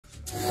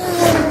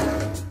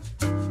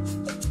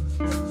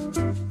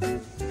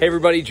Hey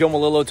everybody, Joe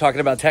Melillo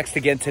talking about text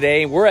again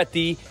today. We're at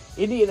the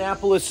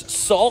Indianapolis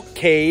Salt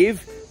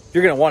Cave.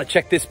 You're gonna wanna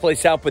check this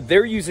place out, but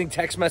they're using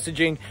text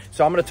messaging.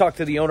 So I'm gonna talk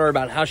to the owner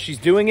about how she's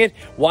doing it,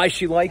 why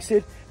she likes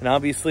it, and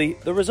obviously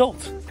the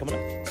results coming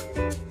up.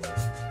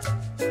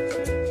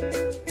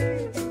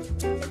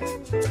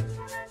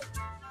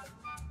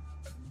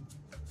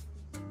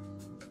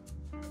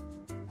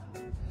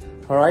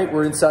 All right,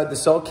 we're inside the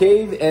Salt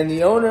Cave and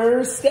the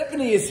owner,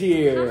 Stephanie, is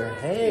here.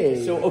 Hi.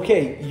 Hey. So,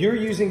 okay, you're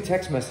using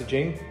text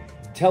messaging.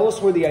 Tell us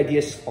where the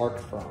idea sparked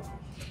from.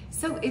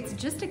 So it's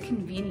just a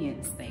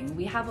convenience thing.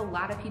 We have a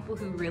lot of people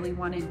who really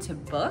wanted to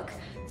book,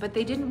 but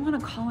they didn't want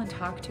to call and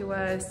talk to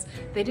us.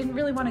 They didn't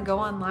really want to go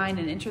online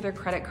and enter their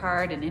credit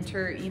card and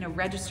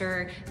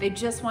register. They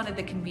just wanted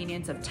the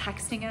convenience of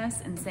texting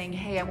us and saying,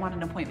 hey, I want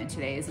an appointment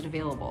today. Is it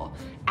available?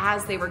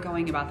 As they were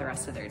going about the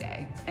rest of their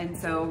day. And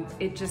so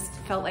it just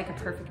felt like a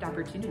perfect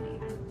opportunity.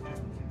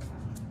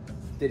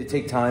 Did it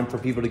take time for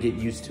people to get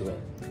used to it?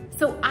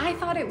 So I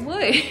thought it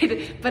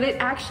would, but it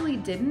actually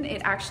didn't.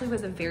 It actually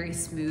was a very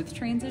smooth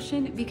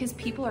transition because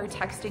people are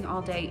texting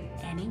all day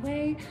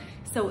anyway.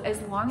 So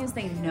as long as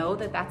they know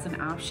that that's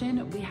an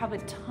option, we have a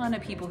ton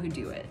of people who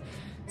do it.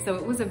 So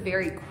it was a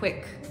very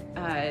quick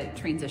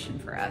transition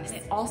for us.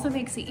 It also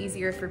makes it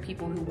easier for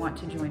people who want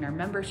to join our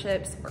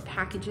memberships or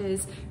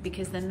packages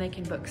because then they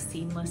can book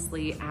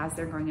seamlessly as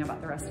they're going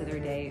about the rest of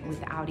their day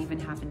without even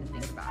having to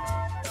think about it.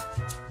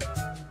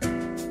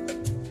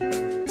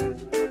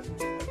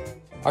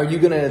 Are you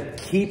gonna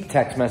keep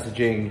text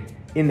messaging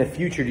in the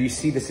future? Do you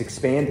see this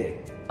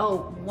expanding?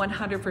 Oh,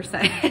 100%.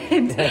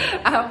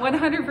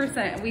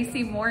 100%. We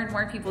see more and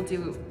more people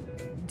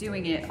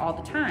doing it all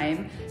the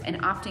time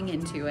and opting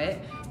into it.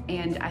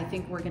 And I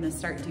think we're gonna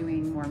start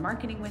doing more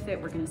marketing with it.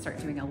 We're gonna start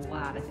doing a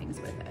lot of things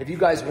with it. If you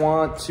guys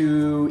want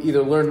to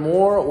either learn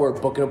more or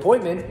book an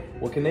appointment,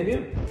 what can they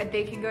do?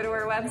 They can go to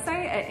our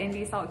website at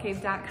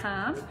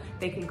indysaltcave.com.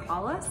 They can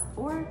call us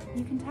or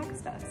you can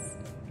text us.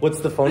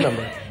 What's the phone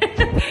number?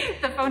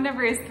 The phone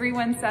number is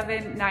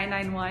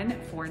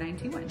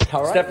 317-991-4921.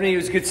 All right. Stephanie, it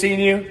was good seeing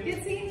you.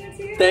 Good seeing you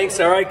too. Thanks,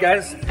 all right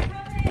guys.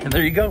 And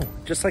there you go,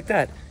 just like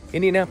that.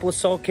 Indianapolis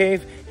Salt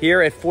Cave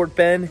here at Fort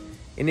Bend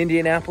in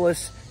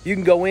Indianapolis. You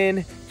can go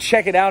in,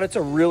 check it out. It's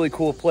a really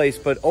cool place,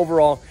 but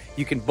overall,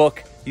 you can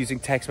book using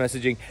text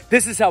messaging.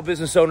 This is how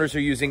business owners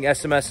are using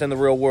SMS in the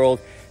real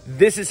world.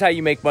 This is how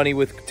you make money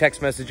with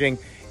text messaging.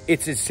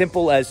 It's as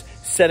simple as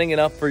setting it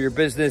up for your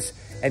business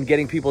and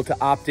getting people to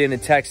opt in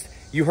and text.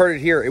 You heard it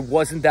here. It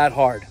wasn't that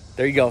hard.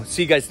 There you go.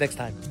 See you guys next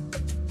time.